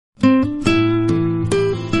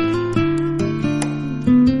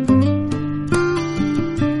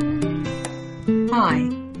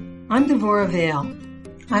I'm Devorah Vale.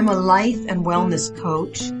 I'm a life and wellness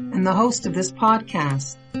coach and the host of this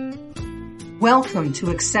podcast. Welcome to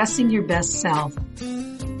Accessing Your Best Self,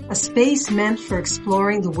 a space meant for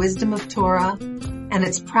exploring the wisdom of Torah and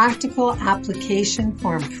its practical application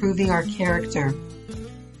for improving our character.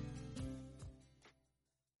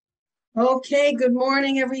 Okay, good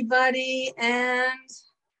morning, everybody, and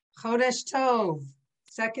Chodesh Tov,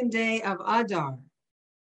 second day of Adar.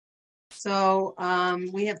 So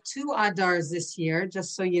we have 2 Adars this year,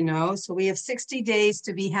 just so you know. So we have 60 days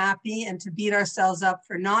to be happy and to beat ourselves up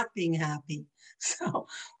for not being happy. So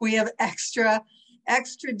we have extra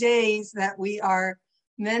days that we are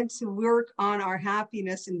meant to work on our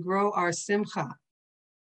happiness and grow our simcha.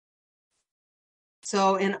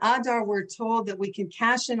 So in Adar, we're told that we can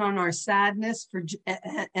cash in on our sadness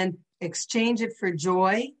and exchange it for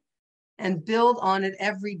joy and build on it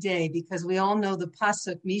every day, because we all know the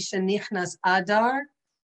pasuk, Misha Nichnas Adar,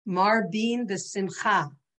 Marbin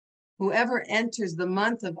B'Simcha. Whoever enters the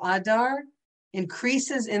month of Adar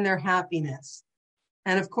increases in their happiness.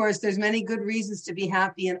 And of course, there's many good reasons to be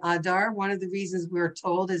happy in Adar. One of the reasons we're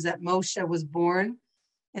told is that Moshe was born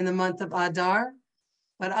in the month of Adar.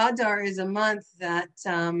 But Adar is a month that,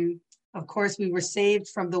 of course, we were saved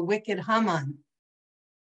from the wicked Haman.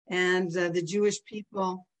 And the Jewish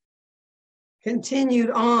people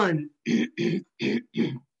continued on. So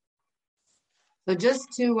just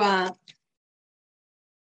to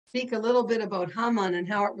speak a little bit about Haman and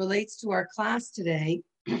how it relates to our class today,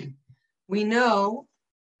 we know,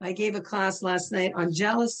 I gave a class last night on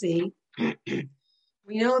jealousy.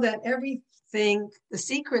 We know that everything, the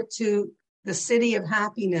secret to the city of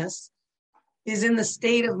happiness is in the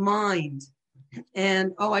state of mind.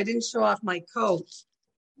 And, I didn't show off my coat,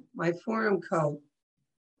 my Purim coat.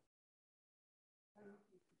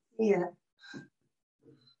 Yeah,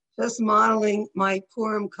 just modeling my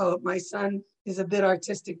Purim coat. My son is a bit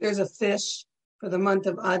artistic. There's a fish for the month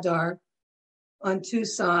of Adar on 2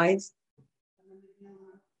 sides.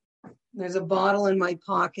 There's a bottle in my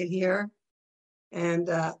pocket here. And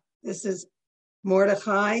this is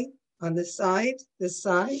Mordechai on this side,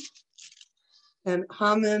 and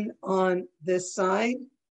Haman on this side.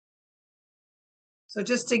 So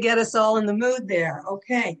just to get us all in the mood there.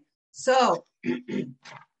 Okay, so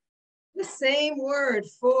the same word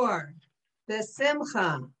for the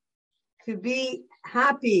simcha, to be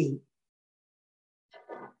happy,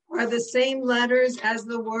 are the same letters as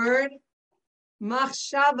the word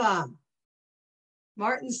machshava.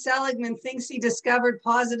 Martin Seligman thinks he discovered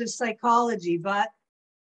positive psychology, but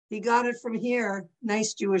he got it from here,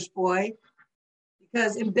 nice Jewish boy,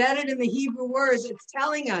 because embedded in the Hebrew words, it's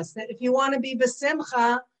telling us that if you want to be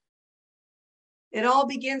besimcha, it all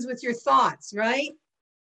begins with your thoughts, right?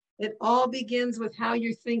 It all begins with how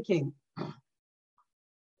you're thinking.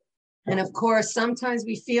 And of course, sometimes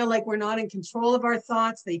we feel like we're not in control of our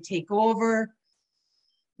thoughts. They take over.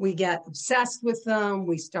 We get obsessed with them.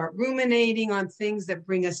 We start ruminating on things that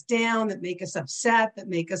bring us down, that make us upset, that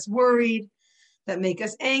make us worried, that make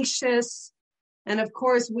us anxious. And of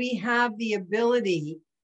course, we have the ability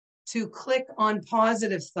to click on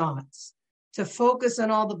positive thoughts, to focus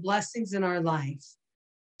on all the blessings in our life,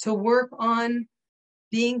 to work on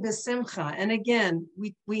being the simcha. And again,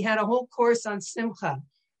 we had a whole course on simcha.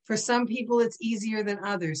 For some people, it's easier than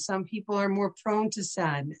others. Some people are more prone to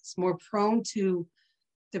sadness, more prone to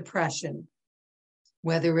depression,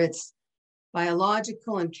 whether it's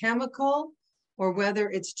biological and chemical, or whether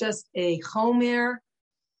it's just a chomer.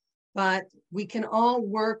 But we can all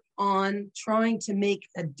work on trying to make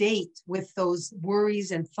a date with those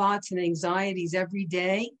worries and thoughts and anxieties every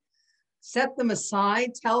day. Set them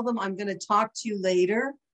aside, tell them, I'm going to talk to you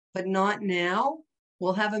later, but not now.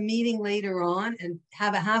 We'll have a meeting later on and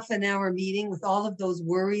have a half an hour meeting with all of those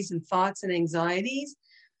worries and thoughts and anxieties,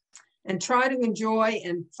 and try to enjoy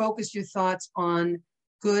and focus your thoughts on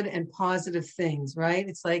good and positive things, right?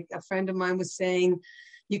 It's like a friend of mine was saying,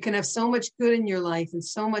 you can have so much good in your life and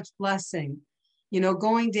so much blessing,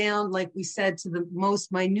 going down, like we said, to the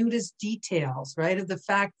most minutest details, right? Of the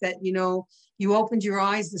fact that, you opened your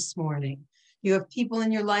eyes this morning. You have people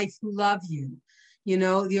in your life who love you.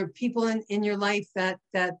 There are people in your life that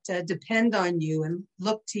depend on you and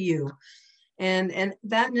look to you. And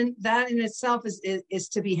that in itself is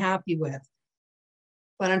to be happy with.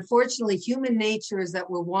 But unfortunately, human nature is that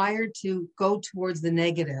we're wired to go towards the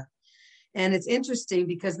negative. And it's interesting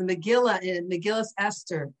because the Megillah, in Megillah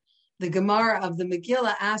Esther, the Gemara of the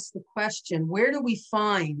Megillah asks the question, where do we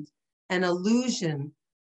find an allusion?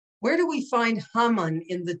 Where do we find Haman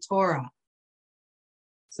in the Torah?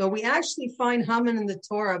 So we actually find Haman in the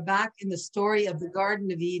Torah back in the story of the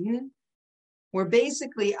Garden of Eden. where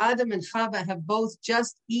basically Adam and Chava have both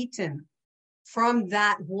just eaten from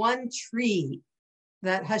that one tree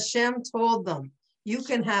that Hashem told them, you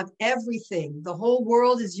can have everything. The whole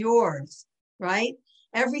world is yours, right?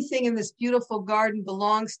 Everything in this beautiful garden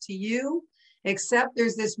belongs to you, except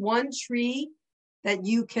there's this one tree that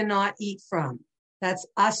you cannot eat from. That's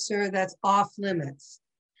asur, that's off limits.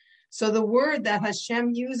 So the word that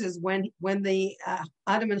Hashem uses when the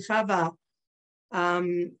Adam and Chava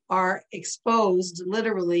are exposed,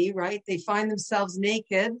 literally, right? They find themselves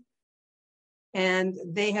naked and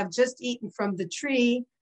they have just eaten from the tree.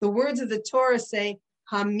 The words of the Torah say,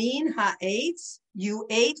 Hamin ha'etz, you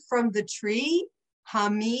ate from the tree,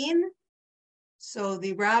 Hamin. So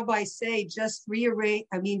the rabbis say, just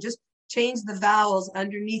change the vowels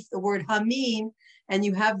underneath the word Hamin, and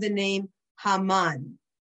you have the name Haman,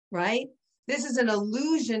 right? This is an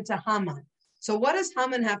allusion to Haman. So what does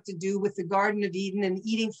Haman have to do with the Garden of Eden and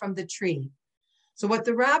eating from the tree? So what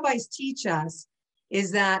the rabbis teach us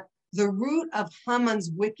is that the root of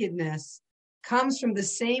Haman's wickedness comes from the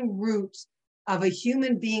same root of a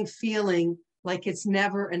human being feeling like it's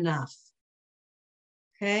never enough.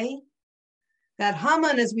 Okay? That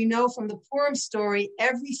Haman, as we know from the Purim story,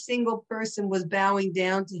 every single person was bowing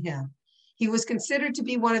down to him. He was considered to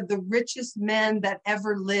be one of the richest men that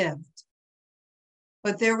ever lived.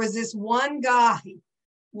 But there was this one guy,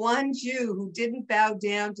 one Jew, who didn't bow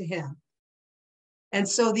down to him. And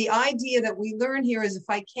so the idea that we learn here is if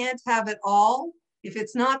I can't have it all, if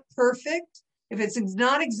it's not perfect, if it's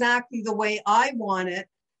not exactly the way I want it,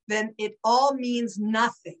 then it all means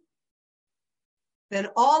nothing. Then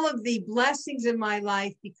all of the blessings in my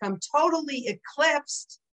life become totally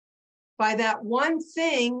eclipsed by that one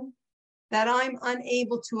thing that I'm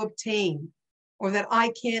unable to obtain or that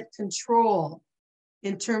I can't control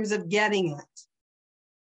in terms of getting it.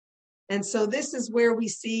 And so this is where we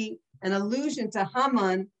see an allusion to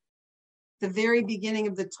Haman, the very beginning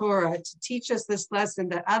of the Torah, to teach us this lesson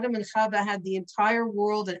that Adam and Chava had the entire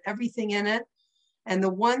world and everything in it. And the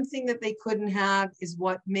one thing that they couldn't have is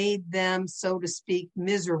what made them, so to speak,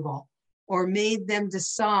 miserable, or made them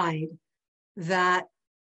decide that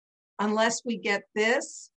unless we get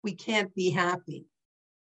this, we can't be happy.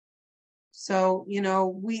 So,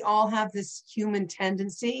 we all have this human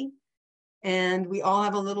tendency, and we all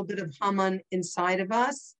have a little bit of Haman inside of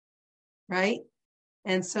us, right?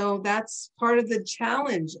 And so that's part of the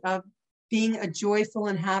challenge of being a joyful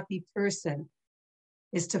and happy person,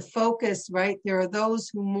 is to focus, right? There are those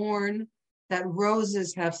who mourn that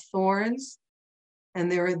roses have thorns,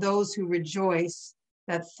 and there are those who rejoice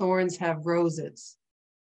that thorns have roses.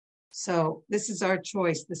 So this is our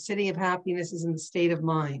choice. The city of happiness is in the state of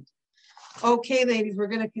mind. Okay, ladies, we're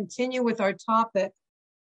going to continue with our topic,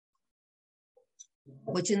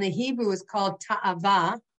 which in the Hebrew is called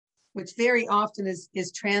ta'ava, which very often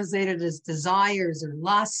is translated as desires or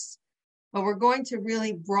lusts, but we're going to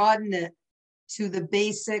really broaden it to the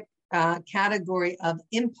basic category of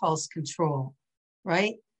impulse control,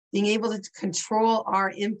 right? Being able to control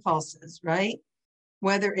our impulses, right?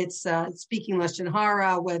 Whether it's speaking Lashon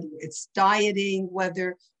Hara, whether it's dieting,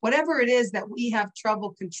 whatever it is that we have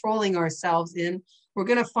trouble controlling ourselves in, we're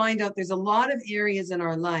going to find out there's a lot of areas in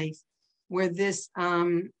our life where this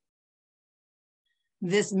midah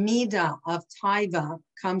of taiva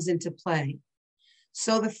comes into play.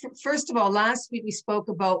 So first of all, last week we spoke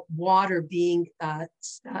about water being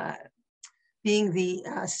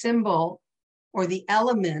the symbol or the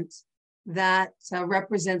element that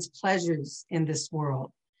represents pleasures in this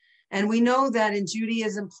world. And we know that in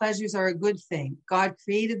Judaism, pleasures are a good thing. God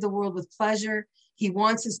created the world with pleasure. He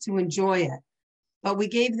wants us to enjoy it. But we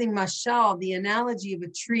gave the mashal, the analogy of a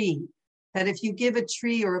tree, that if you give a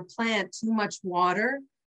tree or a plant too much water,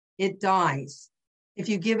 it dies. If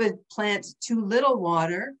you give a plant too little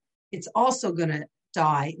water, it's also going to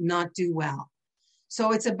die, not do well.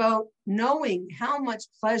 So it's about knowing how much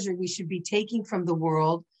pleasure we should be taking from the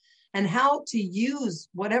world and how to use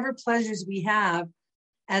whatever pleasures we have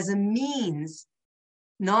as a means,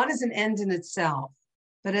 not as an end in itself,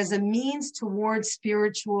 but as a means towards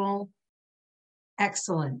spiritual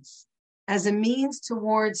excellence, as a means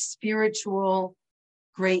towards spiritual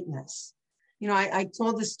greatness. I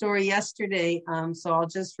told the story yesterday, so I'll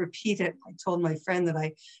just repeat it. I told my friend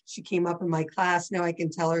that she came up in my class. Now I can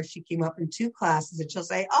tell her she came up in 2 classes, and she'll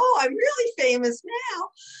say, "Oh, I'm really famous now."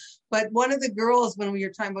 But one of the girls, when we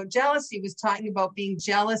were talking about jealousy, was talking about being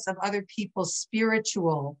jealous of other people's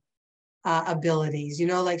spiritual abilities.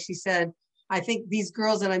 Like she said, I think these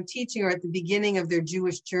girls that I'm teaching are at the beginning of their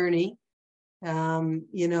Jewish journey.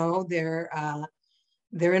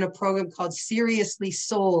 They're in a program called Seriously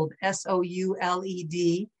Souled,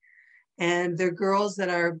 SOULED. And they're girls that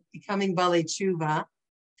are becoming Balei Tshuva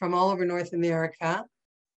from all over North America.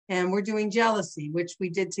 And we're doing jealousy, which we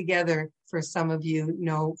did together, for some of you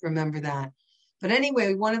remember that. But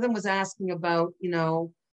anyway, one of them was asking about,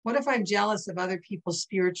 what if I'm jealous of other people's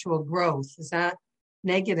spiritual growth? Is that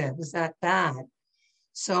negative? Is that bad?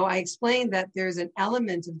 So I explained that there's an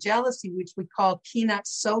element of jealousy, which we call kinat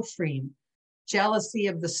sofrim, jealousy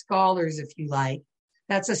of the scholars, if you like.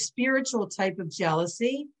 That's a spiritual type of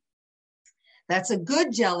jealousy. That's a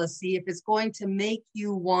good jealousy if it's going to make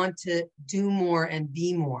you want to do more and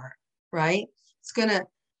be more, right? It's going to,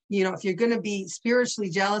 if you're going to be spiritually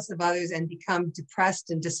jealous of others and become depressed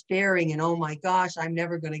and despairing and, oh my gosh, I'm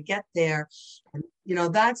never going to get there. And,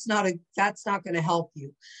 that's not going to help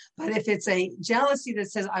you. But if it's a jealousy that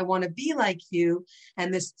says, I want to be like you.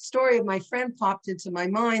 And this story of my friend popped into my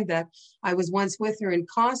mind that I was once with her in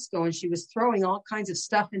Costco and she was throwing all kinds of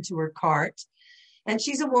stuff into her cart. And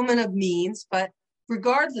she's a woman of means, but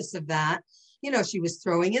regardless of that, she was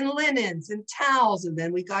throwing in linens and towels. And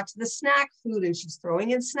then we got to the snack food and she's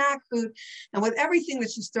throwing in snack food. And with everything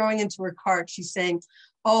that she's throwing into her cart, she's saying,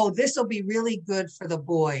 oh, this will be really good for the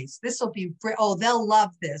boys. This will be, oh, they'll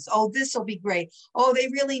love this. Oh, this will be great. Oh, they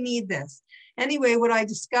really need this. Anyway, what I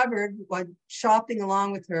discovered while shopping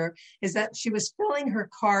along with her is that she was filling her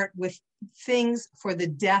cart with things for the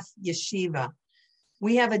deaf yeshiva.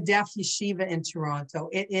 We have a deaf yeshiva in Toronto.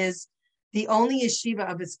 It is the only yeshiva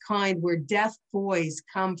of its kind where deaf boys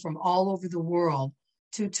come from all over the world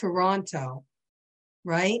to Toronto,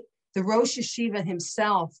 right? The Rosh Yeshiva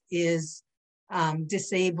himself is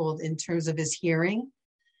disabled in terms of his hearing.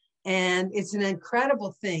 And it's an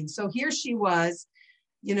incredible thing. So here she was,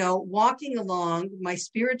 walking along, my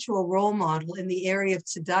spiritual role model in the area of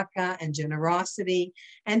tzedakah and generosity,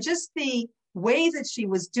 and just the way that she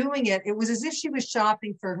was doing it, it was as if she was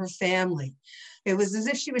shopping for her family. It was as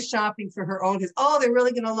if she was shopping for her own, because, oh, they're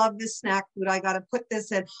really going to love this snack food. I got to put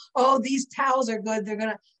this in. Oh, these towels are good. They're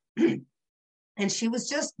going to, and she was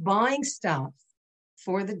just buying stuff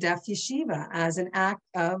for the deaf yeshiva as an act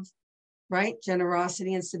of, right,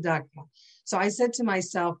 generosity and tzedakah. So I said to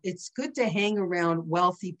myself, it's good to hang around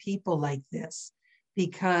wealthy people like this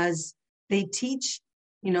because they teach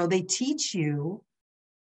you.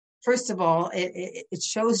 First of all, it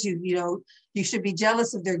shows you, you should be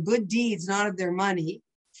jealous of their good deeds, not of their money,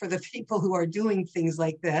 for the people who are doing things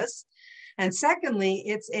like this. And secondly,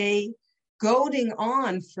 it's a goading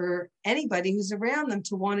on for anybody who's around them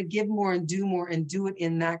to want to give more and do it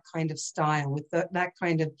in that kind of style, with that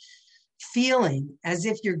kind of feeling, as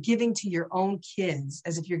if you're giving to your own kids,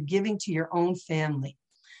 as if you're giving to your own family.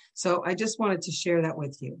 So I just wanted to share that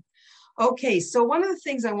with you. Okay, so one of the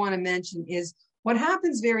things I want to mention is what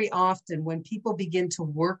happens very often when people begin to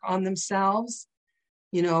work on themselves,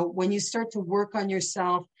 when you start to work on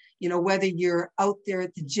yourself, whether you're out there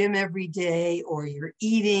at the gym every day or you're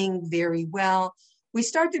eating very well, we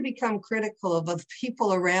start to become critical of other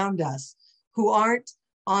people around us who aren't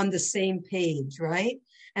on the same page, right?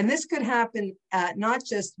 And this could happen not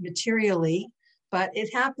just materially, but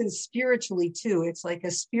it happens spiritually too. It's like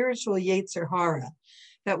a spiritual Yetzer Hara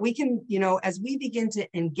that we can, as we begin to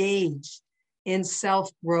engage in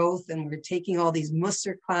self-growth, and we're taking all these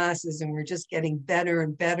Musar classes and we're just getting better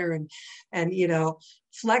and better and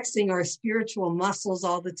flexing our spiritual muscles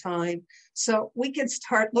all the time. So we can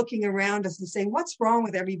start looking around us and saying, what's wrong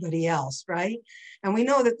with everybody else, right? And we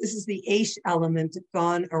know that this is the Aish element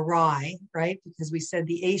gone awry, right? Because we said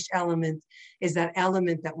the Aish element is that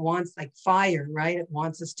element that wants, like fire, right? It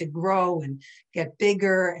wants us to grow and get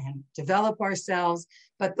bigger and develop ourselves.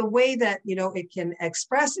 But the way that, it can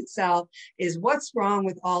express itself is, what's wrong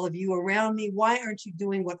with all of you around me? Why aren't you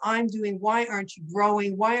doing what I'm doing? Why aren't you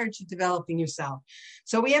growing? Why aren't you developing yourself?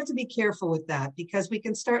 So we have to be careful with that, because we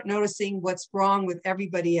can start noticing what's wrong with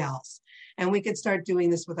everybody else. And we can start doing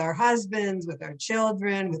this with our husbands, with our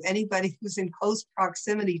children, with anybody who's in close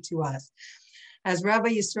proximity to us. As Rabbi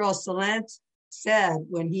Yisrael Salant said,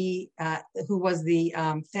 when he, who was the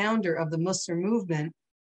founder of the Musar movement,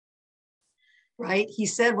 right? He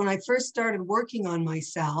said, when I first started working on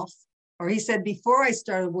myself, or he said, before I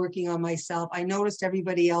started working on myself, I noticed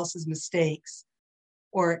everybody else's mistakes.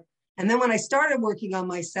 And then when I started working on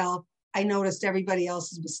myself, I noticed everybody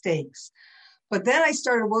else's mistakes. But then I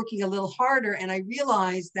started working a little harder and I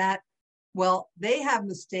realized that, well, they have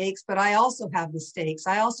mistakes, but I also have mistakes.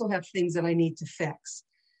 I also have things that I need to fix.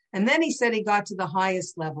 And then he said he got to the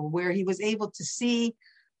highest level where he was able to see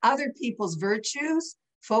other people's virtues,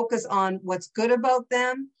 focus on what's good about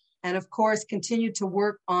them, and of course, continue to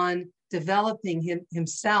work on developing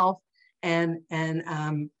himself and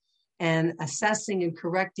and assessing and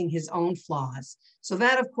correcting his own flaws. So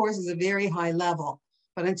that, of course, is a very high level.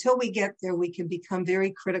 But until we get there, we can become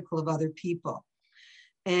very critical of other people.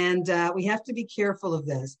 And we have to be careful of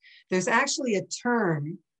this. There's actually a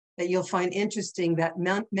term that you'll find interesting that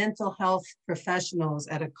mental health professionals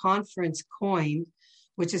at a conference coined,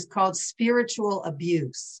 which is called spiritual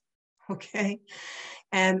abuse. Okay.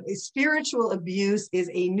 And spiritual abuse is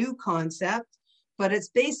a new concept, but it's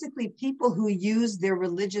basically people who use their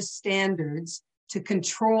religious standards to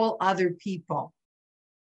control other people.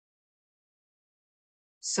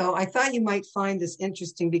 So I thought you might find this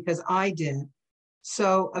interesting because I did.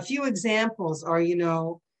 So a few examples are,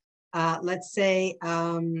 let's say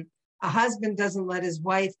a husband doesn't let his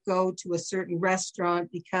wife go to a certain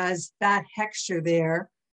restaurant because that hechsher there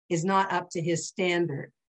is not up to his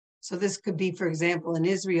standard. So this could be, for example, in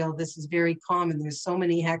Israel, this is very common. There's so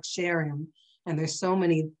many hechsherim and there's so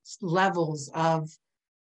many levels of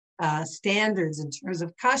standards in terms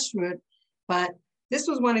of kashrut. But this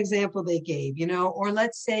was one example they gave, or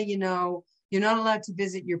let's say, you're not allowed to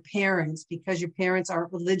visit your parents because your parents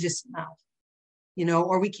aren't religious enough,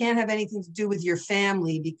 or we can't have anything to do with your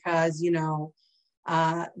family because,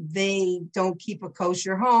 they don't keep a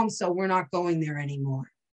kosher home, so we're not going there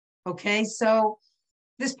anymore. Okay, so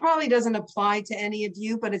this probably doesn't apply to any of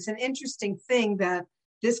you, but it's an interesting thing that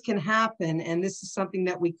this can happen, and this is something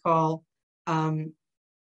that we call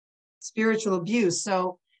spiritual abuse.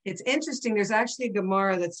 So it's interesting. There's actually a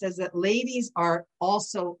Gemara that says that ladies are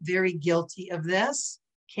also very guilty of this,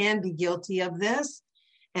 can be guilty of this.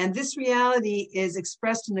 And this reality is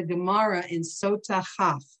expressed in the Gemara in Sota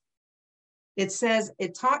Chaf. It says,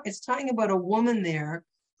 it's talking about a woman there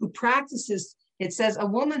who practices, it says a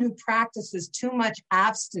woman who practices too much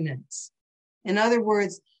abstinence. In other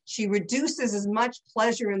words, she reduces as much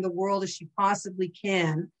pleasure in the world as she possibly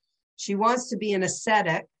can. She wants to be an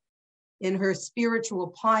ascetic in her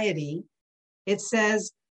spiritual piety. It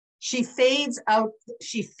says she fades out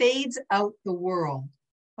the world.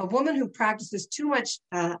 A woman who practices too much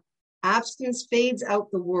abstinence fades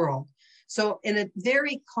out the world. So in a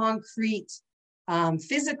very concrete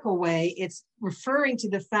physical way, it's referring to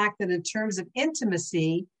the fact that in terms of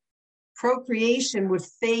intimacy, procreation would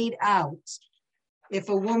fade out if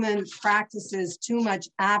a woman practices too much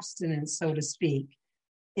abstinence, so to speak,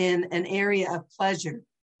 in an area of pleasure.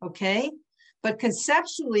 Okay, but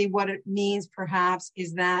conceptually what it means perhaps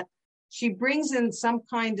is that she brings in some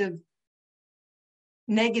kind of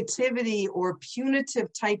negativity or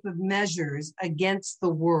punitive type of measures against the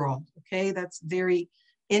world. Okay, that's very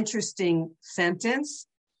interesting sentence.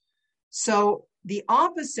 So the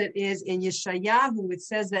opposite is in Yeshayahu, it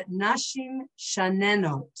says that Nashim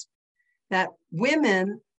Shanenot, that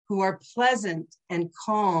women who are pleasant and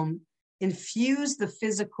calm infuse the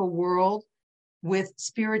physical world with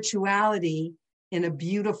spirituality in a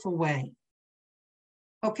beautiful way.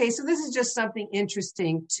 Okay, so this is just something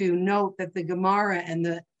interesting to note, that the Gemara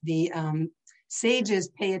and the sages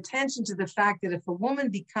pay attention to the fact that if a woman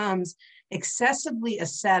becomes excessively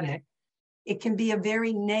ascetic, it can be a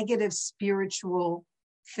very negative spiritual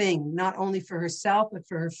thing, not only for herself, but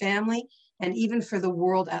for her family and even for the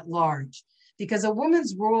world at large. Because a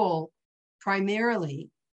woman's role primarily,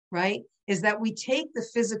 right, is that we take the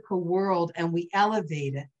physical world and we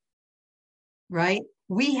elevate it, right?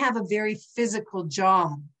 We have a very physical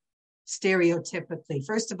job, stereotypically.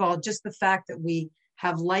 First of all, just the fact that we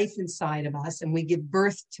have life inside of us and we give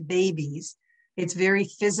birth to babies, it's very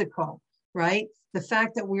physical, right? The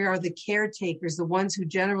fact that we are the caretakers, the ones who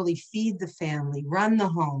generally feed the family, run the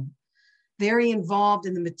home, very involved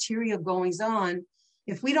in the material goings on.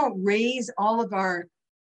 If we don't raise all of our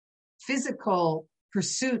physical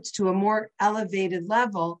pursuits to a more elevated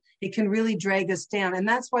level, it can really drag us down. And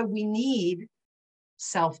that's why we need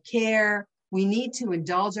self-care. We need to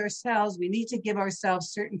indulge ourselves. We need to give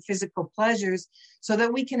ourselves certain physical pleasures so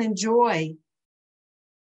that we can enjoy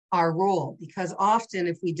our role. Because often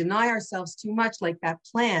if we deny ourselves too much, like that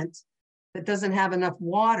plant that doesn't have enough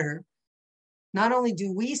water, not only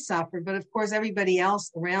do we suffer, but of course everybody else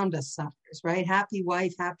around us suffers, right? Happy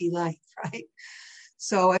wife, happy life, right?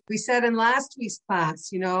 So as we said in last week's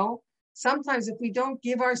class, sometimes if we don't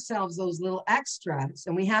give ourselves those little extras,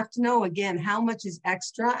 and we have to know again how much is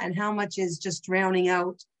extra and how much is just drowning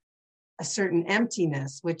out a certain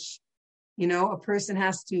emptiness, which, a person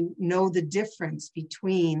has to know the difference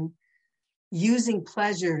between using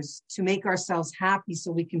pleasures to make ourselves happy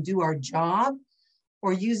so we can do our job,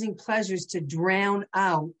 or using pleasures to drown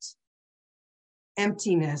out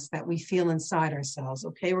emptiness that we feel inside ourselves.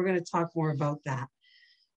 Okay, we're going to talk more about that.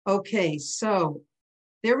 Okay, so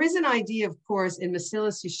there is an idea, of course, in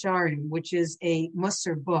Mesilas Yesharim, which is a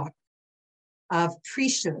Musar book, of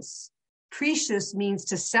precious. Precious means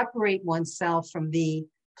to separate oneself from the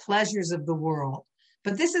pleasures of the world.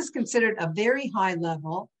 But this is considered a very high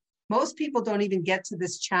level. Most people don't even get to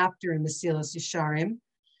this chapter in Mesilas Yesharim.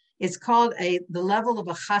 It's called the level of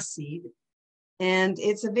a chassid, and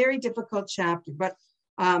it's a very difficult chapter, but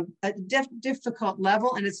a difficult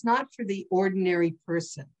level, and it's not for the ordinary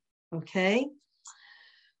person, okay?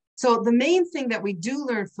 So the main thing that we do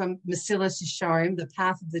learn from Mesilas Yesharim, the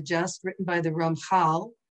Path of the Just, written by the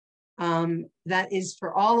Ramchal, that is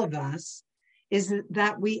for all of us, is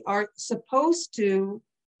that we are supposed to,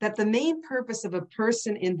 that the main purpose of a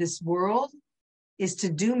person in this world is to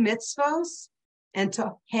do mitzvos and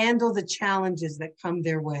to handle the challenges that come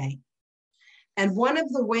their way. And one of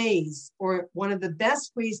the ways, or one of the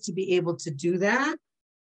best ways to be able to do that,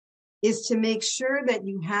 is to make sure that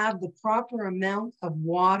you have the proper amount of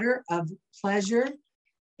water, of pleasure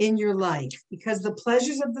in your life, because the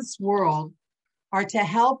pleasures of this world are to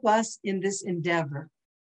help us in this endeavor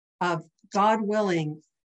of, God willing,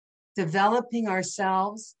 developing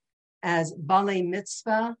ourselves as balei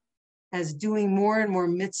mitzvah, as doing more and more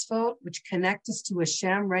mitzvot, which connect us to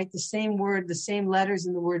Hashem, right? The same word, the same letters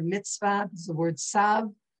in the word mitzvah is the word sav,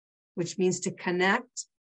 which means to connect.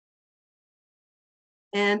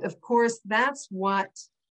 And of course, that's what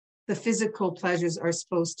the physical pleasures are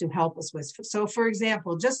supposed to help us with. So for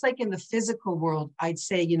example, just like in the physical world, I'd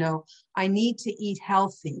say, I need to eat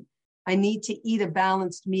healthy. I need to eat a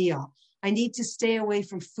balanced meal. I need to stay away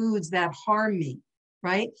from foods that harm me,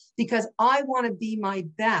 right? Because I want to be my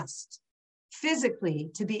best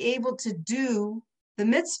physically to be able to do the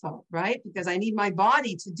mitzvah, right? Because I need my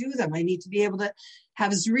body to do them. I need to be able to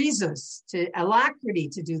have zrizus, to alacrity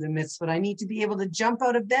to do the mitzvah. I need to be able to jump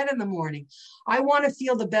out of bed in the morning. I want to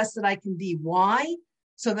feel the best that I can be. Why?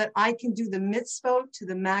 So that I can do the mitzvah to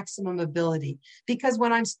the maximum ability. Because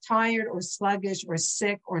when I'm tired or sluggish or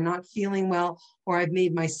sick or not feeling well, or I've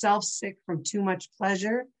made myself sick from too much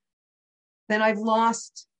pleasure, then I've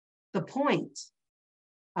lost the point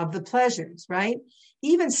of the pleasures, right?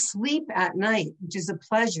 Even sleep at night, which is a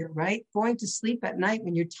pleasure, right? Going to sleep at night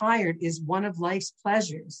when you're tired is one of life's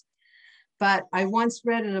pleasures. But I once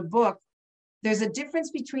read in a book, there's a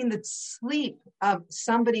difference between the sleep of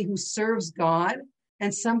somebody who serves God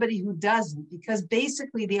and somebody who doesn't, because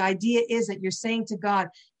basically the idea is that you're saying to God,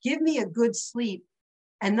 give me a good sleep.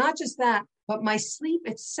 And not just that, but my sleep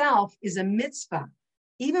itself is a mitzvah.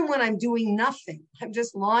 Even when I'm doing nothing, I'm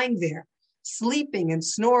just lying there, sleeping and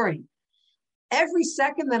snoring. Every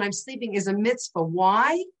second that I'm sleeping is a mitzvah.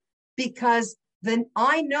 Why? Because then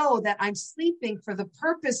I know that I'm sleeping for the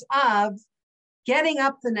purpose of getting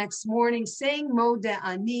up the next morning, saying Modeh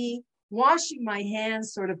Ani, washing my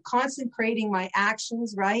hands, sort of consecrating my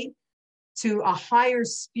actions, right, to a higher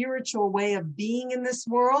spiritual way of being in this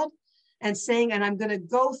world, and saying, and I'm going to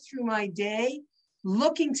go through my day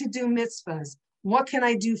looking to do mitzvahs. What can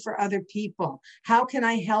I do for other people? How can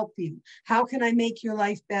I help you? How can I make your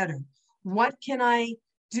life better? What can I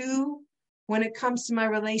do when it comes to my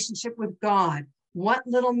relationship with God? What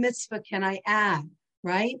little mitzvah can I add,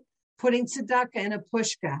 right? Putting tzedakah in a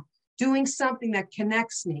pushka, doing something that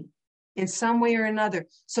connects me in some way or another,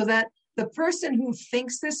 so that the person who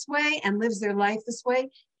thinks this way and lives their life this way,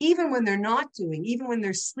 even when they're not doing, even when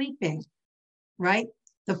they're sleeping, right?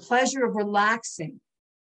 The pleasure of relaxing,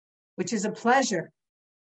 which is a pleasure,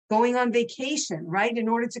 going on vacation, right? In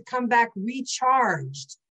order to come back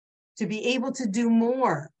recharged, to be able to do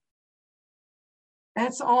more.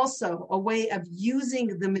 That's also a way of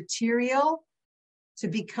using the material to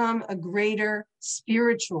become a greater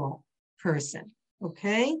spiritual person,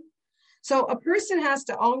 okay? So a person has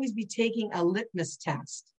to always be taking a litmus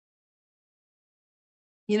test,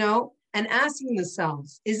 and asking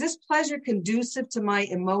themselves, is this pleasure conducive to my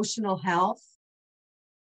emotional health?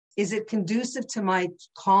 Is it conducive to my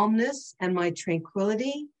calmness and my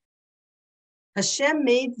tranquility? Hashem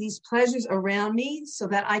made these pleasures around me so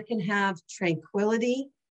that I can have tranquility,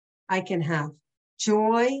 I can have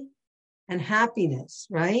joy and happiness,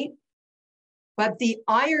 right? But the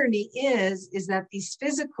irony is that these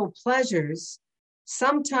physical pleasures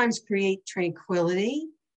sometimes create tranquility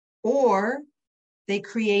or they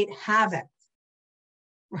create havoc,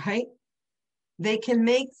 right? They can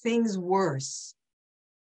make things worse,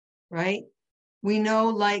 right? We know,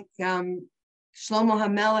 like Shlomo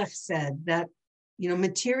HaMelech said, that,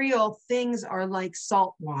 material things are like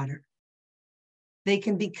salt water. They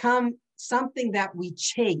can become something that we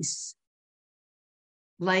chase,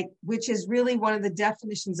 which is really one of the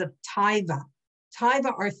definitions of taiva.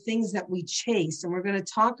 Taiva are things that we chase, and we're going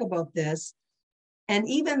to talk about this. And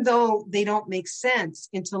even though they don't make sense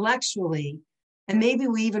intellectually, and maybe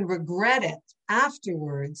we even regret it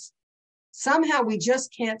afterwards, somehow we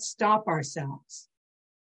just can't stop ourselves.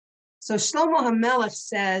 So Shlomo HaMelech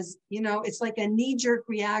says, it's like a knee-jerk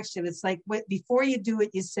reaction. It's like before you do it,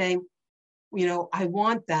 you say, I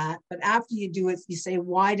want that. But after you do it, you say,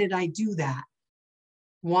 why did I do that?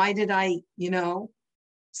 Why did I,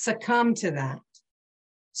 succumb to that?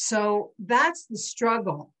 So that's the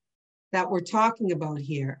struggle that we're talking about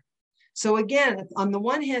here. So again, on the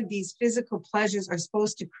one hand, these physical pleasures are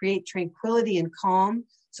supposed to create tranquility and calm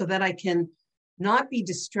so that I can not be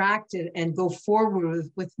distracted and go forward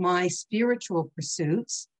with my spiritual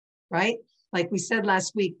pursuits, right? Like we said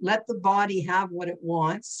last week, let the body have what it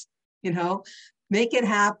wants, make it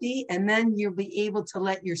happy, and then you'll be able to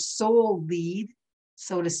let your soul lead,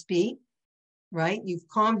 so to speak, right? You've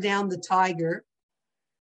calmed down the tiger.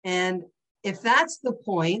 And if that's the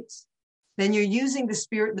point, then you're using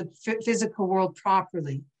the physical world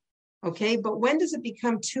properly, okay? But when does it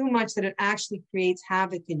become too much that it actually creates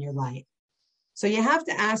havoc in your life? So you have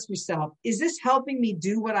to ask yourself, is this helping me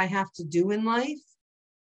do what I have to do in life?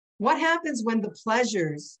 What happens when the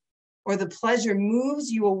pleasures or the pleasure moves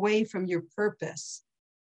you away from your purpose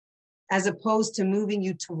as opposed to moving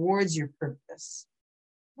you towards your purpose,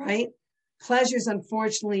 right? Pleasures,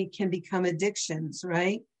 unfortunately, can become addictions,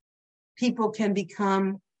 right? People can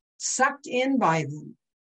become sucked in by them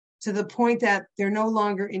to the point that they're no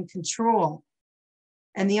longer in control.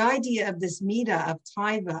 And the idea of this Mida of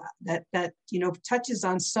Taiva that touches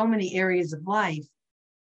on so many areas of life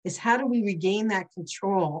is how do we regain that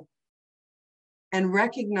control and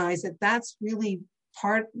recognize that that's really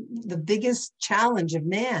the biggest challenge of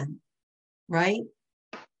man, right?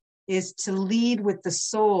 Is to lead with the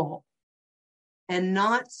soul and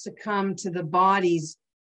not succumb to the body's,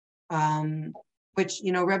 which,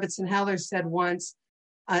 Rebbetzin Heller said once,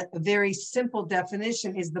 a very simple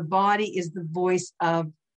definition is the body is the voice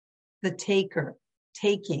of the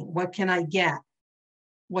taking. What can I get?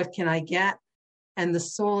 What can I get? And the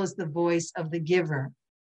soul is the voice of the giver.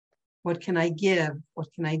 What can I give?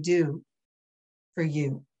 What can I do for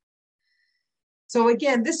you? So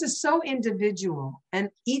again, this is so individual, and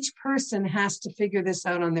each person has to figure this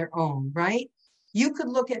out on their own, right? You could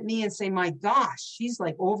look at me and say, my gosh, she's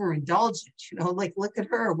like overindulgent, like look at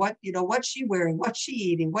her, what's she wearing, what's she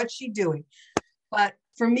eating, what's she doing? But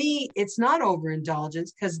for me, it's not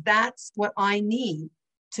overindulgence because that's what I need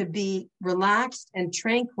to be relaxed and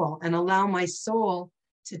tranquil and allow my soul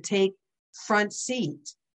to take front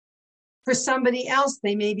seat. For somebody else,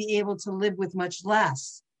 they may be able to live with much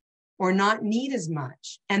less or not need as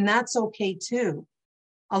much. And that's okay too.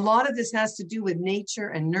 A lot of this has to do with nature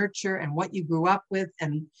and nurture and what you grew up with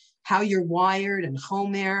and how you're wired and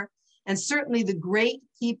Homer. And certainly the great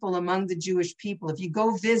people among the Jewish people, if you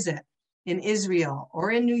go visit in Israel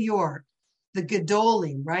or in New York, the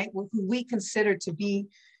Gedolim, right, who we consider to be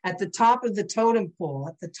at the top of the totem pole,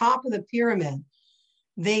 at the top of the pyramid,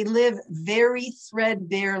 they live very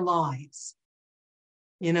threadbare lives.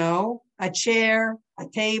 A chair, a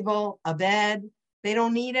table, a bed. They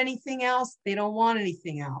don't need anything else. They don't want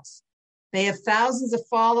anything else. They have thousands of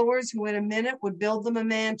followers who in a minute would build them a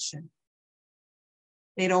mansion.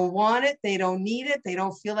 They don't want it. They don't need it. They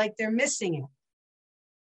don't feel like they're missing it.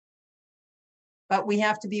 But we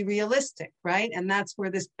have to be realistic, right? And that's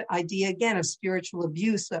where this idea, again, of spiritual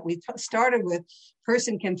abuse that we started with,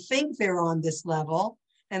 person can think they're on this level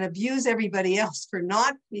and abuse everybody else for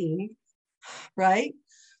not being, right?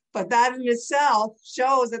 But that in itself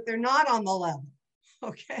shows that they're not on the level.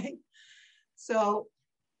 Okay, so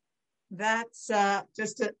that's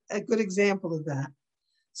just a good example of that.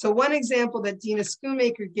 So one example that Dina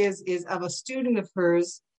Schoonmaker gives is of a student of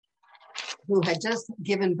hers who had just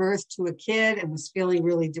given birth to a kid and was feeling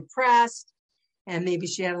really depressed, and maybe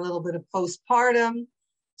she had a little bit of postpartum.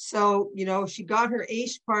 So, she got her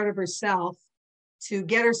Aish part of herself to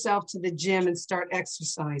get herself to the gym and start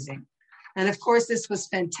exercising. And of course, this was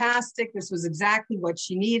fantastic. This was exactly what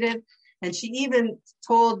she needed. And she even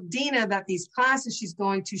told Dina that these classes she's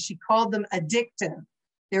going to, she called them addictive.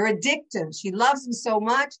 They're addictive. She loves them so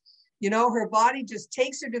much. Her body just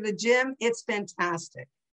takes her to the gym. It's fantastic.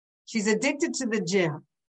 She's addicted to the gym.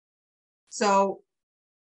 So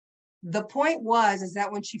the point is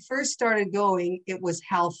that when she first started going, it was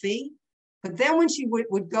healthy. But then when she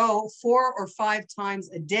would go 4 or 5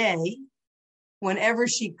 times a day, whenever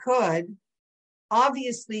she could,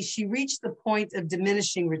 obviously, she reached the point of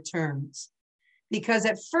diminishing returns because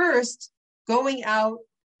at first, going out,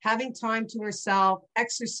 having time to herself,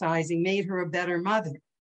 exercising made her a better mother.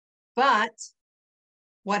 But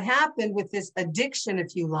what happened with this addiction,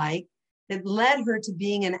 if you like, it led her to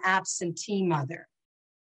being an absentee mother.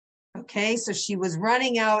 Okay, so she was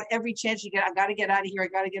running out every chance she get. I got to get out of here. I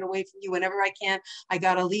got to get away from you whenever I can. I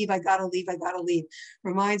got to leave. I got to leave. I got to leave.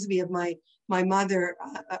 Reminds me of my mother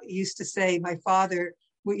used to say. My father,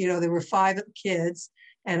 there were 5 kids,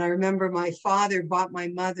 and I remember my father bought my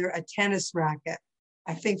mother a tennis racket.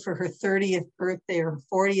 I think for her 30th birthday or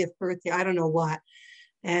 40th birthday. I don't know what.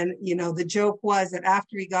 And the joke was that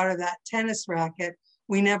after he got her that tennis racket,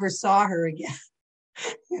 we never saw her again.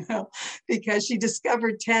 Because she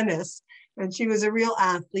discovered tennis and she was a real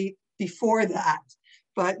athlete before that.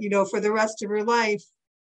 But, for the rest of her life,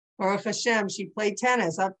 Baruch Hashem, she played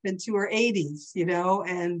tennis up into her 80s,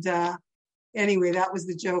 and anyway, that was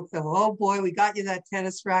the joke though. Oh boy, we got you that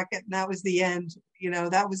tennis racket and that was the end.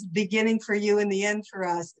 That was the beginning for you and the end for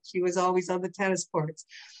us. She was always on the tennis courts,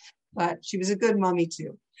 but she was a good mommy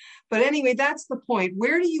too. But anyway, that's the point.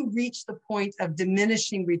 Where do you reach the point of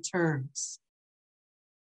diminishing returns?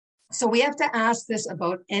 So we have to ask this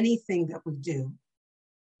about anything that we do.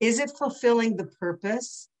 Is it fulfilling the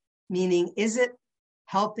purpose? Meaning, is it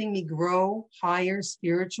helping me grow higher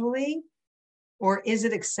spiritually? Or is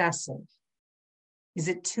it excessive? Is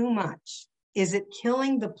it too much? Is it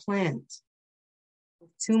killing the plant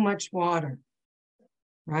with too much water?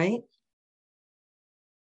 Right?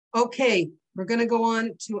 Okay, we're going to go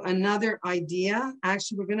on to another idea.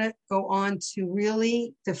 Actually, we're going to go on to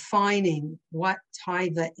really defining what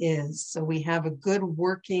taiva is. So we have a good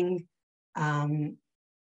working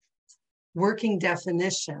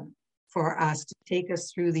definition for us to take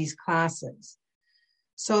us through these classes.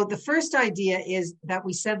 So the first idea is that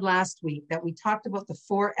we said last week that we talked about the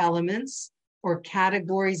 4 elements or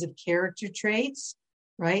categories of character traits,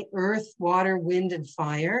 right? Earth, water, wind, and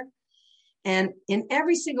fire. And in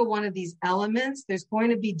every single one of these elements, there's going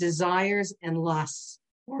to be desires and lusts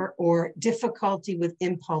or difficulty with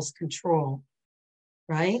impulse control,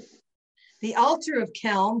 right? The Alter of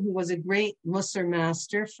Kelm, who was a great Musar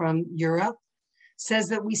master from Europe, says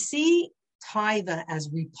that we see taiva as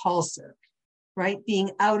repulsive, right? Being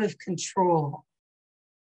out of control,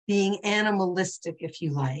 being animalistic, if you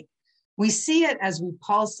like. We see it as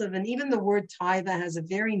repulsive, and even the word taiva has a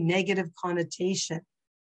very negative connotation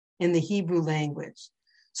in the Hebrew language.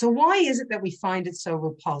 So why is it that we find it so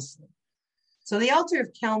repulsive? So the Alter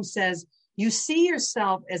of Kelm says, you see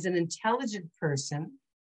yourself as an intelligent person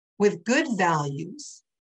with good values,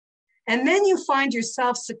 and then you find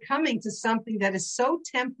yourself succumbing to something that is so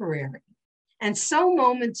temporary and so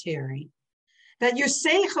momentary that your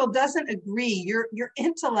seichel doesn't agree, your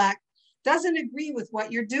intellect doesn't agree with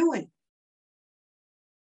what you're doing.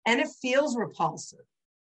 And it feels repulsive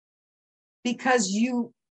because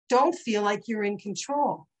you don't feel like you're in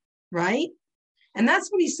control, right? And that's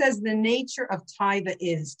what he says the nature of taiva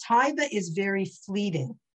is. Taiva is very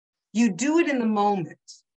fleeting. You do it in the moment.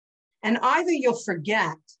 And either you'll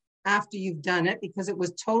forget after you've done it because it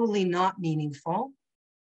was totally not meaningful,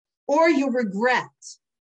 or you'll regret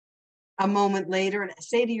a moment later and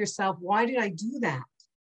say to yourself, why did I do that?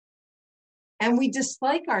 And we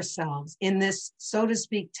dislike ourselves in this, so to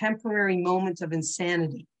speak, temporary moment of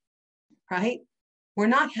insanity, right? We're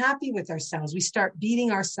not happy with ourselves. We start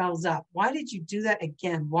beating ourselves up. Why did you do that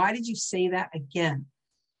again? Why did you say that again?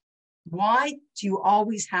 Why do you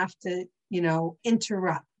always have to,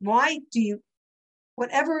 interrupt? Why do you,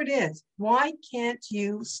 whatever it is, why can't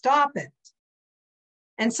you stop it?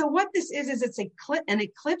 And so what this is it's an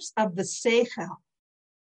eclipse of the seichel.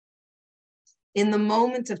 In the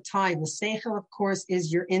moment of time, the seichel, of course,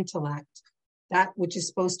 is your intellect, that which is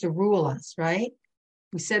supposed to rule us, right?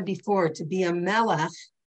 We said before, to be a melech,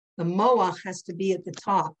 the moach has to be at the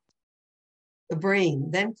top, the brain.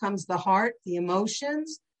 Then comes the heart, the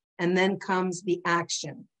emotions, and then comes the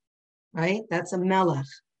action, right? That's a melech.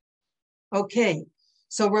 Okay,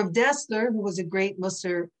 so Rav Dessler, who was a great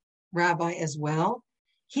Musar rabbi as well,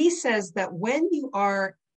 he says that when you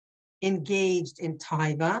are engaged in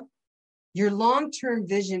taiva, your long-term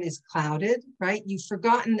vision is clouded, right? You've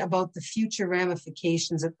forgotten about the future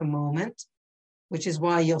ramifications at the moment, which is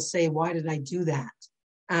why you'll say, why did I do that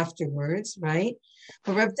afterwards, right?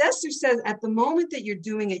 But Rav Dessler says at the moment that you're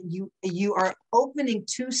doing it, you are opening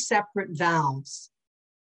 2 separate valves.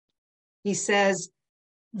 He says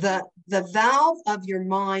the valve of your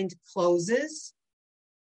mind closes.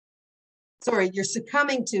 Sorry, you're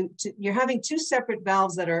succumbing to you're having 2 separate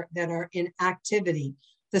valves that are in activity.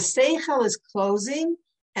 The seichel is closing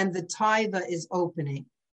and the taiva is opening.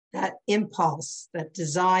 That impulse, that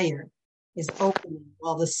desire is opening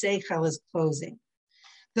while the seichel is closing.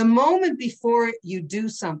 The moment before you do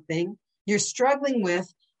something, you're struggling with,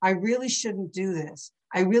 I really shouldn't do this.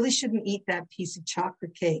 I really shouldn't eat that piece of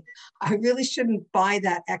chocolate cake. I really shouldn't buy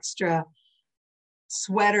that extra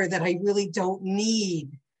sweater that I really don't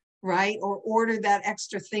need, right? Or order that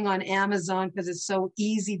extra thing on Amazon because it's so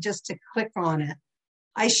easy just to click on it.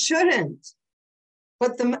 I shouldn't.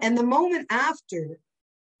 But the moment after,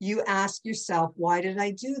 you ask yourself, why did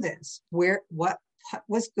I do this? What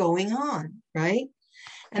was going on, right?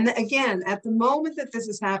 And again, at the moment that this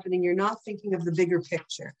is happening, you're not thinking of the bigger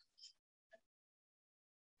picture.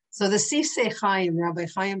 So the Sifsei Chaim, Rabbi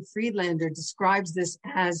Chaim Friedlander, describes this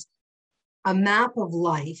as a map of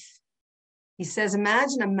life. He says,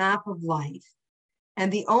 imagine a map of life,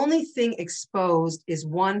 and the only thing exposed is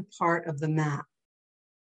one part of the map.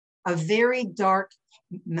 It's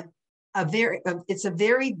a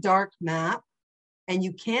very dark map, and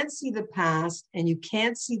you can't see the past and you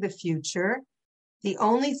can't see the future. The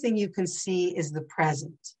only thing you can see is the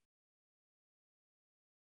present.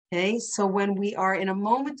 Okay, so when we are in a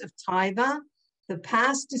moment of taiva, the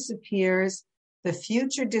past disappears, the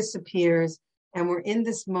future disappears, and we're in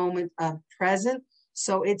this moment of present.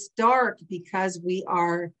 So it's dark because we've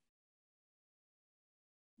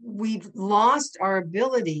lost our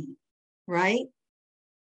ability, right,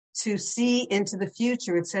 to see into the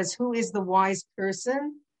future. It says, who is the wise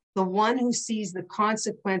person? The one who sees the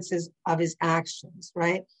consequences of his actions,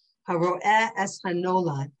 right? Haro'eh es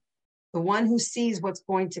hanolad, the one who sees what's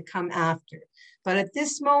going to come after. But at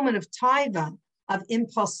this moment of taiva, of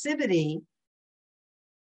impulsivity,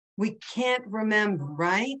 we can't remember,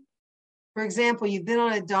 right? For example, you've been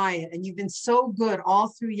on a diet and you've been so good all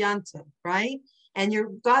through Yantav, right? And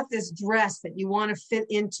you've got this dress that you want to fit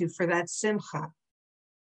into for that simcha.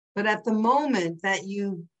 But at the moment that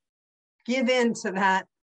you give in to that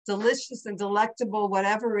delicious and delectable,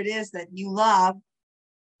 whatever it is that you love,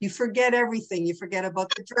 you forget everything. You forget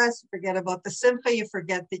about the dress, you forget about the simcha, you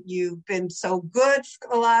forget that you've been so good for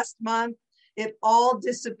the last month. It all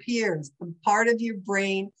disappears. The part of your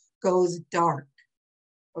brain goes dark.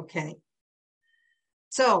 Okay.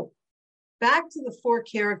 So back to the 4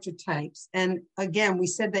 character types. And again, we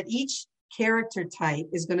said that each character type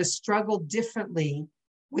is going to struggle differently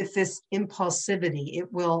with this impulsivity.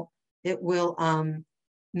 It will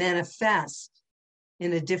manifest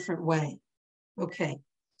in a different way. Okay.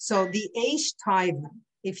 So the Aish Taiva,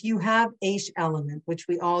 if you have Aish element, which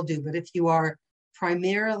we all do, but if you are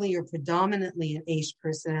primarily or predominantly an Aish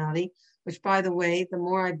personality, which by the way, the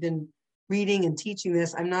more I've been reading and teaching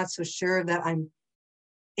this, I'm not so sure that I'm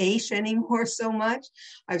Aish anymore so much.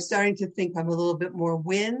 I'm starting to think I'm a little bit more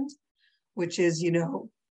wind, which is,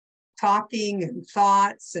 talking and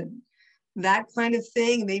thoughts and that kind of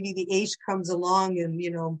thing. Maybe the Aish comes along and,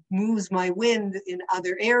 moves my wind in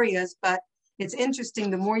other areas, but it's interesting.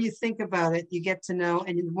 The more you think about it, you get to know,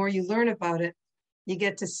 and the more you learn about it, you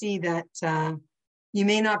get to see that you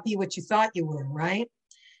may not be what you thought you were, right?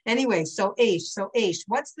 Anyway, so Aish,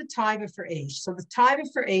 what's the taiva for Aish? So the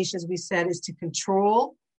taiva for Aish, as we said, is to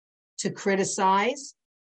control, to criticize,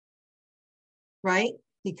 right?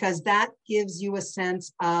 Because that gives you a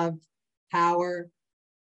sense of power,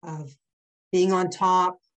 of being on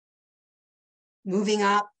top, moving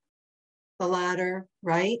up the ladder,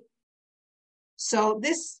 right? So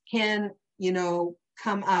this can,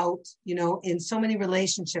 come out, in so many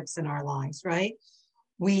relationships in our lives, right?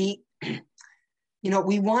 We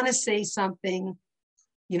want to say something,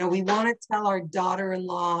 we want to tell our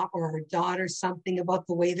daughter-in-law or our daughter something about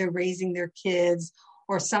the way they're raising their kids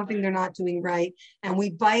or something they're not doing right. And we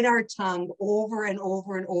bite our tongue over and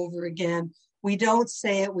over and over again. We don't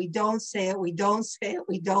say it, we don't say it, we don't say it,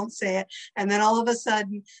 we don't say it. And then all of a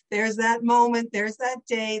sudden, there's that moment, there's that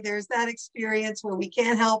day, there's that experience where we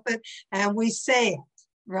can't help it and we say it,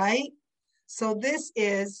 right? So this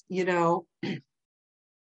is, or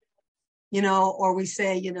we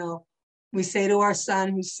say, we say to our son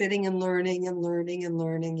who's sitting and learning,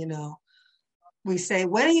 we say,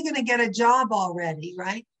 when are you going to get a job already,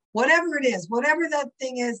 right? Whatever it is, whatever that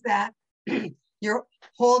thing is that you're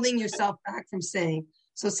holding yourself back from saying.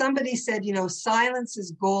 So somebody said, silence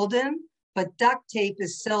is golden, but duct tape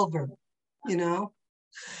is silver,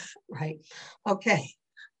 right? Okay.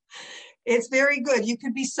 It's very good. You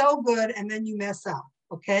could be so good and then you mess up,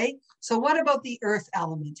 okay? So what about the earth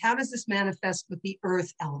element? How does this manifest with the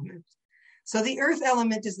earth element? So the earth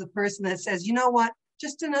element is the person that says, you know what?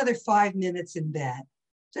 Just another 5 minutes in bed.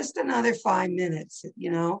 Just another 5 minutes,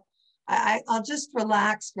 I'll just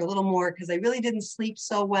relax for a little more because I really didn't sleep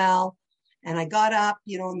so well. And I got up,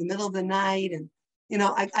 in the middle of the night and,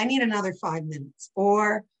 I need another 5 minutes.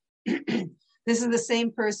 Or this is the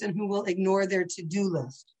same person who will ignore their to-do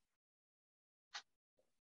list.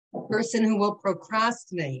 A person who will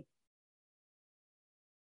procrastinate.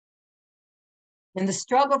 And the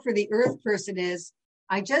struggle for the earth person is,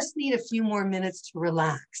 I just need a few more minutes to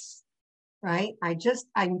relax, right? I'm just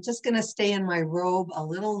going to stay in my robe a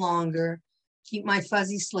little longer, keep my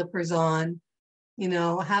fuzzy slippers on,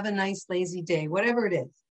 have a nice lazy day, whatever it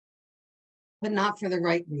is, but not for the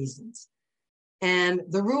right reasons. And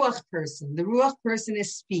the Ruach person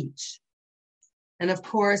is speech. And of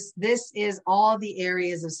course, this is all the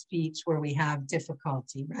areas of speech where we have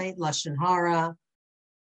difficulty, right? Lashon Hara,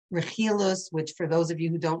 Rechilus, which for those of you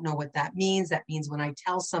who don't know what that means when I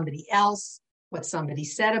tell somebody else what somebody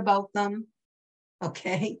said about them,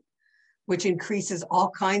 okay? Which increases all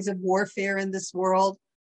kinds of warfare in this world,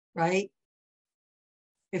 right?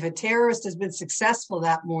 If a terrorist has been successful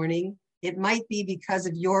that morning, it might be because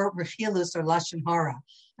of your Rechilus or Lashon Hara.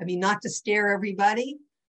 I mean, not to scare everybody,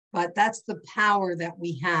 but that's the power that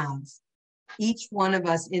we have, each one of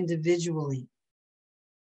us individually,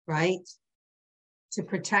 right? To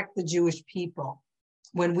protect the Jewish people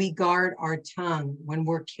when we guard our tongue, when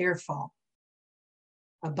we're careful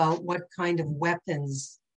about what kind of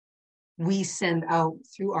weapons we send out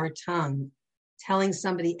through our tongue, telling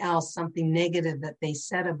somebody else something negative that they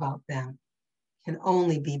said about them can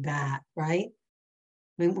only be bad, right?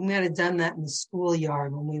 I mean, we might have done that in the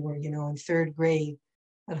schoolyard when we were, in third grade,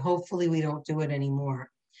 but hopefully we don't do it anymore.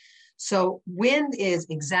 So wind is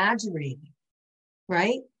exaggerating,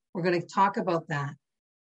 right? We're going to talk about that.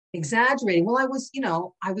 Exaggerating. Well, I was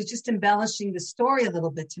just embellishing the story a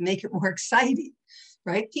little bit to make it more exciting,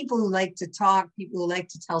 right? People who like to talk, people who like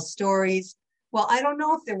to tell stories. Well, I don't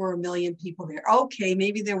know if there were 1 million people there. Okay,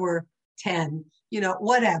 maybe there were 10,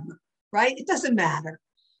 whatever, right? It doesn't matter,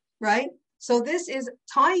 right? So this is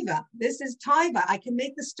taiva. I can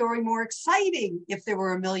make the story more exciting if there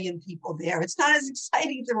were 1 million people there. It's not as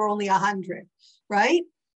exciting if there were only 100, right?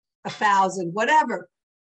 1,000, whatever.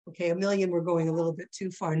 Okay, 1 million, we're going a little bit too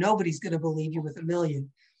far. Nobody's going to believe you with 1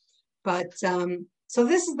 million. But so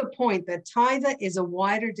this is the point, that taiva is a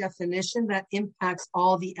wider definition that impacts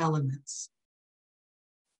all the elements.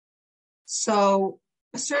 So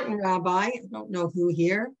a certain rabbi, I don't know who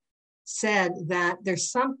here, said that there's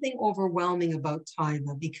something overwhelming about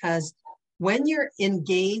taiva, because when you're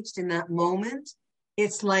engaged in that moment,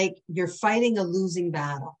 it's like you're fighting a losing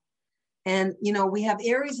battle. And, we have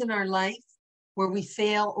areas in our life where we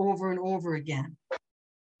fail over and over again.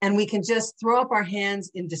 And we can just throw up our hands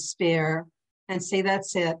in despair and say,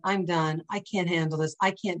 that's it, I'm done. I can't handle this.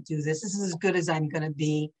 I can't do this. This is as good as I'm going to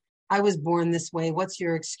be. I was born this way. What's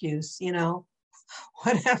your excuse?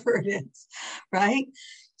 Whatever it is, right?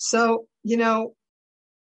 So,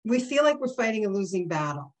 we feel like we're fighting a losing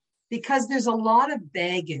battle because there's a lot of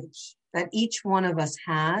baggage that each one of us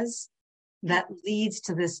has that leads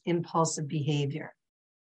to this impulsive behavior.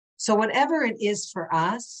 So whatever it is for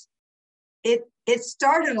us, it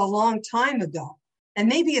started a long time ago. And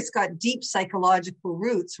maybe it's got deep psychological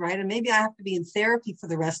roots, right? And maybe I have to be in therapy for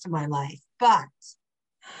the rest of my life. But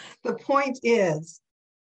the point is,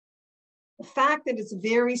 the fact that it's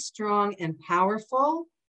very strong and powerful,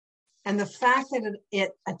 and the fact that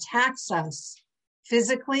it attacks us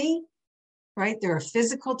physically, right? There are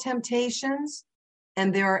physical temptations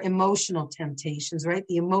and there are emotional temptations, right?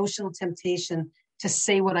 The emotional temptation to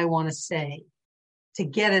say what I want to say, to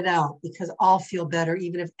get it out, because I'll feel better,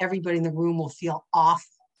 even if everybody in the room will feel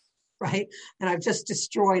awful, right? And I've just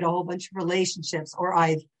destroyed a whole bunch of relationships, or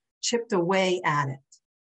I've chipped away at it,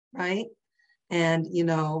 right? And,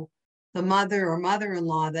 the mother or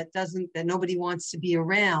mother-in-law that nobody wants to be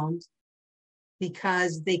around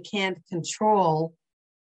because they can't control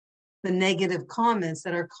the negative comments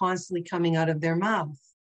that are constantly coming out of their mouth.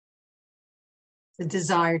 The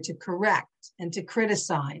desire to correct and to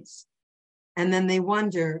criticize. And then they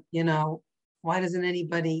wonder, why doesn't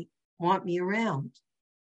anybody want me around?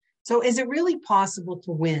 So is it really possible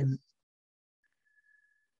to win?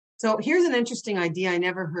 So here's an interesting idea I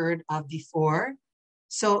never heard of before.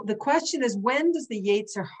 So the question is, when does the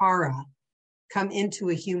Yetzer Hara come into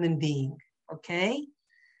a human being? Okay.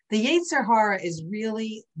 The Yetzer Hara is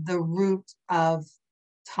really the root of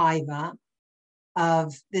taiva,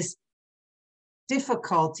 of this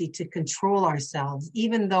difficulty to control ourselves,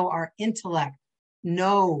 even though our intellect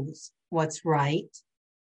knows what's right.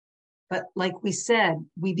 But like we said,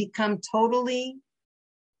 we become totally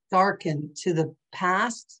darkened to the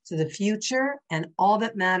past, to the future, and all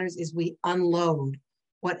that matters is we unload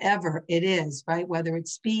whatever it is, right? Whether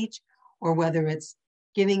it's speech or whether it's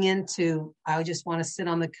giving into, I just want to sit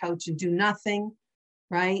on the couch and do nothing,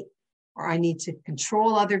 right? Or I need to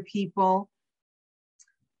control other people.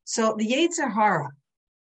 So the Yetzer Hara.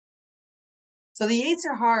 So the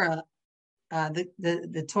Yetzer Hara,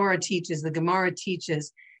 the Torah teaches, the Gemara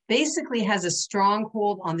teaches, basically has a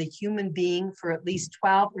stronghold on the human being for at least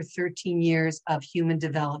 12 or 13 years of human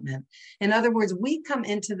development. In other words, we come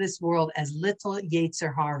into this world as little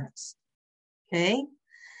Yetzer Haras. Okay?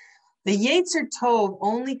 The Yetzer Tov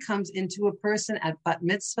only comes into a person at bat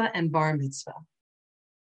mitzvah and bar mitzvah.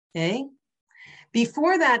 Okay?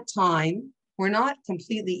 Before that time, we're not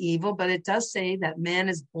completely evil, but it does say that man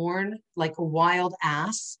is born like a wild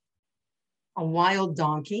ass, a wild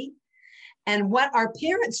donkey. And what our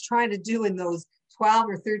parents try to do in those 12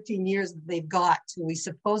 or 13 years that they've got till we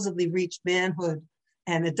supposedly reach manhood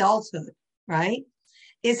and adulthood, right?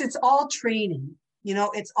 Is it's all training. You know,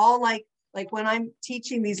 it's all like when I'm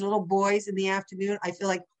teaching these little boys in the afternoon, I feel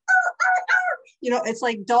like, it's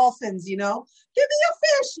like dolphins, give me a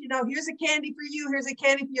fish, here's a candy for you. Here's a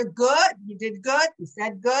candy for you. Good. You did good. You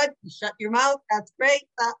said good. You shut your mouth. That's great.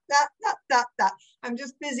 I'm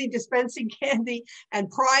just busy dispensing candy and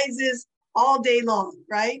prizes all day long,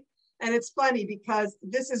 right? And it's funny because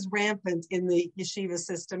this is rampant in the yeshiva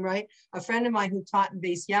system, right? A friend of mine who taught in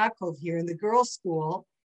Beis Yaakov here in the girls' school,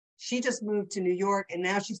 she just moved to New York and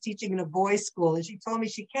now she's teaching in a boys' school. And she told me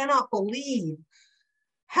she cannot believe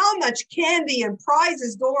how much candy and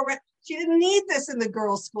prizes go around. She didn't need this in the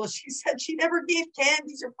girls' school. She said she never gave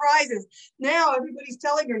candies or prizes. Now everybody's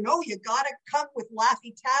telling her, no, you got to come with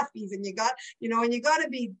Laffy Taffies and you got to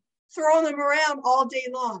be throwing them around all day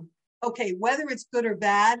long. Okay, whether it's good or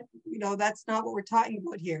bad, that's not what we're talking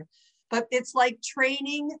about here. But it's like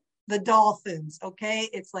training the dolphins, okay?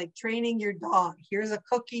 It's like training your dog. Here's a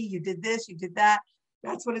cookie. You did this, you did that.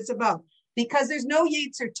 That's what it's about. Because there's no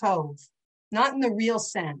Yetzer Tov. Not in the real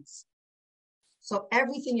sense. So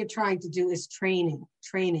everything you're trying to do is training.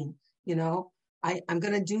 I'm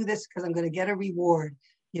going to do this because I'm going to get a reward.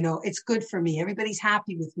 It's good for me. Everybody's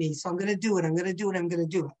happy with me. So I'm going to do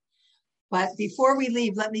it. But before we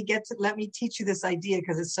leave, let me teach you this idea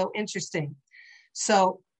because it's so interesting.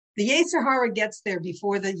 So the Yetzer Hara gets there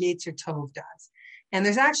before the Yetzer Tov does. And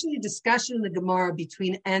there's actually a discussion in the Gemara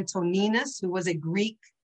between Antoninus, who was a Greek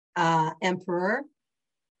emperor,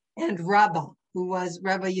 and Rabbah, who was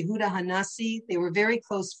Rabbi Yehuda Hanassi. They were very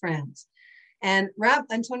close friends. And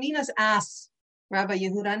Antoninus asks Rabbi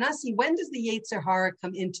Yehuda Hanassi, when does the Yetzer Hara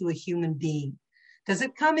come into a human being? Does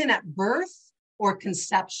it come in at birth or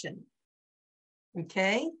conception?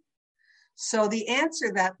 Okay? So the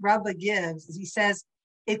answer that Rabbah gives is he says,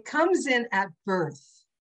 it comes in at birth.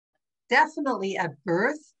 Definitely at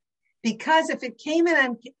birth, because if it came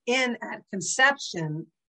in at conception,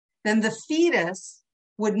 then the fetus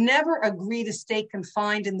would never agree to stay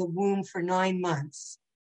confined in the womb for 9 months.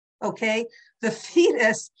 Okay? The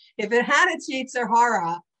fetus, if it had its Yetzer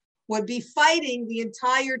Hara, would be fighting the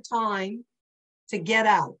entire time to get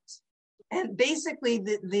out. And basically,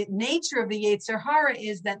 the nature of the Yetzer Hara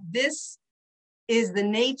is that this is the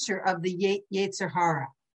nature of the Yetzer Hara.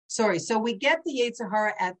 So we get the Yetzer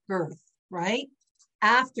Hara at birth, right?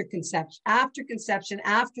 After conception, after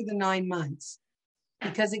the 9 months.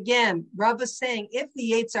 Because again, Rabbah's saying if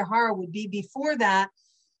the Yetzer Hara would be before that,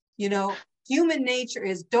 human nature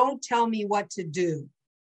is don't tell me what to do.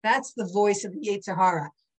 That's the voice of the Yetzer Hara.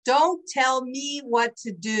 Don't tell me what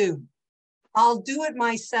to do. I'll do it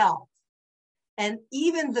myself. And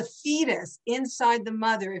even the fetus inside the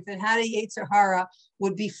mother, if it had a Yetzer Hara,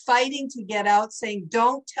 would be fighting to get out, saying,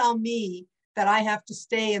 don't tell me that I have to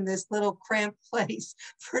stay in this little cramped place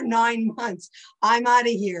for 9 months. I'm out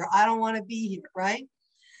of here. I don't want to be here, right?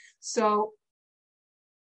 So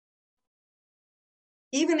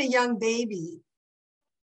even a young baby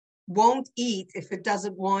won't eat if it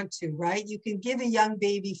doesn't want to, right? You can give a young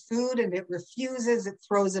baby food and it refuses, it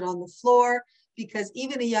throws it on the floor, because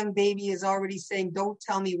even a young baby is already saying, don't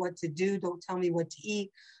tell me what to do, don't tell me what to eat.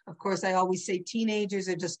 Of course, I always say teenagers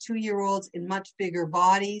are just 2-year-olds in much bigger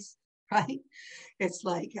bodies, right? It's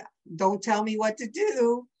like, don't tell me what to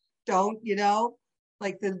do. Don't,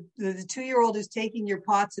 like the 2-year-old is taking your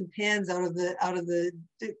pots and pans out of the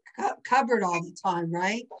cupboard all the time,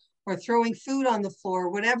 right? Or throwing food on the floor,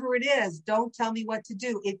 whatever it is, don't tell me what to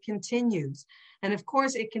do. It continues. And of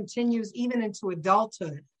course, it continues even into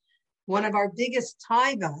adulthood. One of our biggest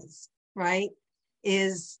taivas, right,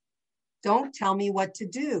 is don't tell me what to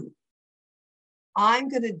do. I'm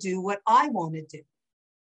going to do what I want to do.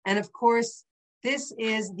 And of course, this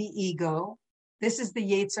is the ego. This is the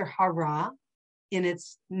Yetzer Hara in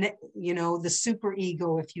its, the super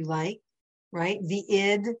ego, if you like, right? The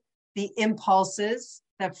id, the impulses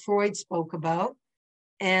that Freud spoke about.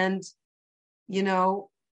 And,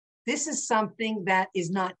 this is something that is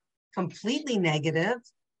not completely negative.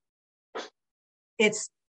 It's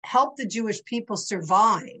helped the Jewish people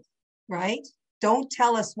survive, right? Don't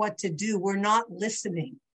tell us what to do. We're not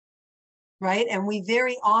listening. right? And we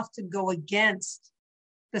very often go against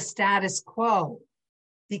the status quo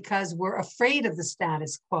because we're afraid of the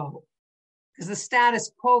status quo. Because the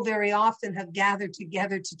status quo very often have gathered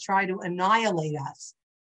together to try to annihilate us,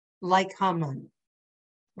 like Haman,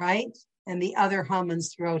 right? And the other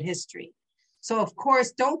Hamans throughout history. So of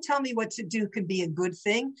course, don't tell me what to do could be a good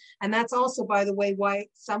thing. And that's also, by the way, why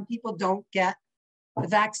some people don't get the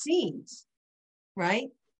vaccines, right?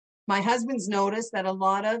 My husband's noticed that a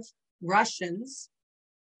lot of Russians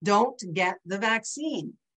don't get the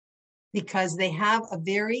vaccine because they have a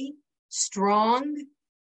very strong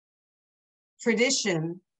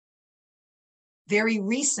tradition, very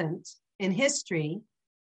recent in history,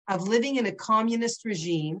 of living in a communist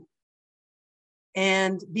regime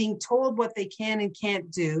and being told what they can and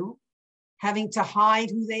can't do, having to hide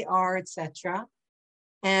who they are, etc.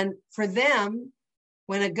 And for them,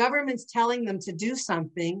 when a government's telling them to do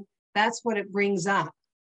something, that's what it brings up.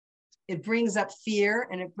 It brings up fear,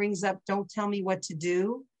 and it brings up, don't tell me what to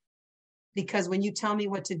do, because when you tell me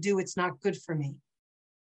what to do, it's not good for me,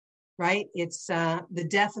 right? It's the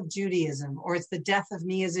death of Judaism, or it's the death of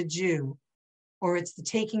me as a Jew, or it's the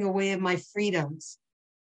taking away of my freedoms.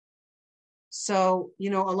 So, a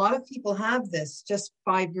lot of people have this just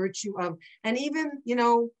by virtue of, and even,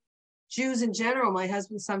 Jews in general, my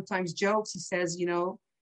husband sometimes jokes, he says,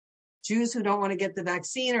 Jews who don't want to get the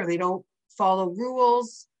vaccine or they don't follow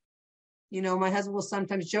rules, my husband will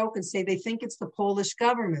sometimes joke and say they think it's the Polish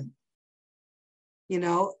government. They've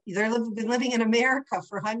been living in America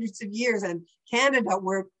for hundreds of years, and Canada,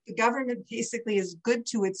 where the government basically is good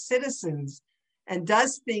to its citizens and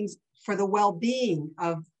does things for the well-being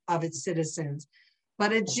of its citizens.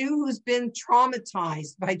 But a Jew who's been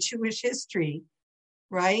traumatized by Jewish history,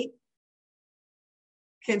 right,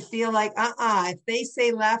 can feel like, if they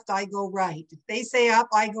say left, I go right. If they say up,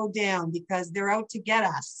 I go down, because they're out to get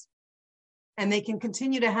us. And they can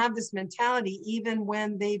continue to have this mentality even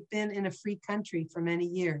when they've been in a free country for many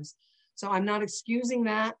years. So I'm not excusing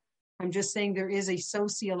that. I'm just saying there is a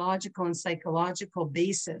sociological and psychological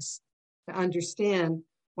basis to understand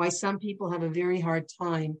why some people have a very hard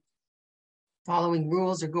time following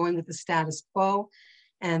rules or going with the status quo.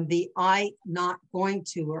 And the I not going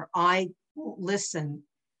to, or I won't listen,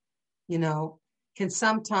 can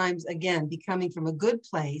sometimes, again, be coming from a good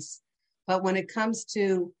place. But when it comes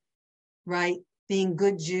to, right, being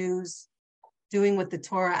good Jews, doing what the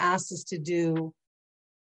Torah asks us to do,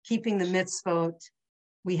 keeping the mitzvot,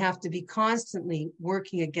 we have to be constantly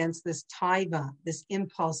working against this taiva, this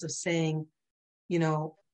impulse of saying,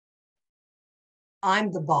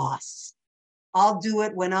 I'm the boss. I'll do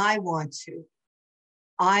it when I want to.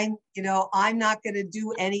 I'm not going to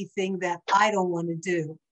do anything that I don't want to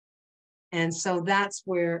do. And so that's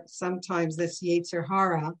where sometimes this Yetzer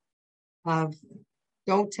Hara of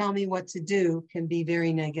don't tell me what to do can be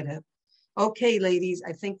very negative. Okay, ladies,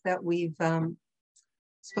 I think that we've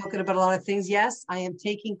spoken about a lot of things. Yes, I am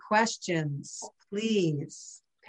taking questions, please.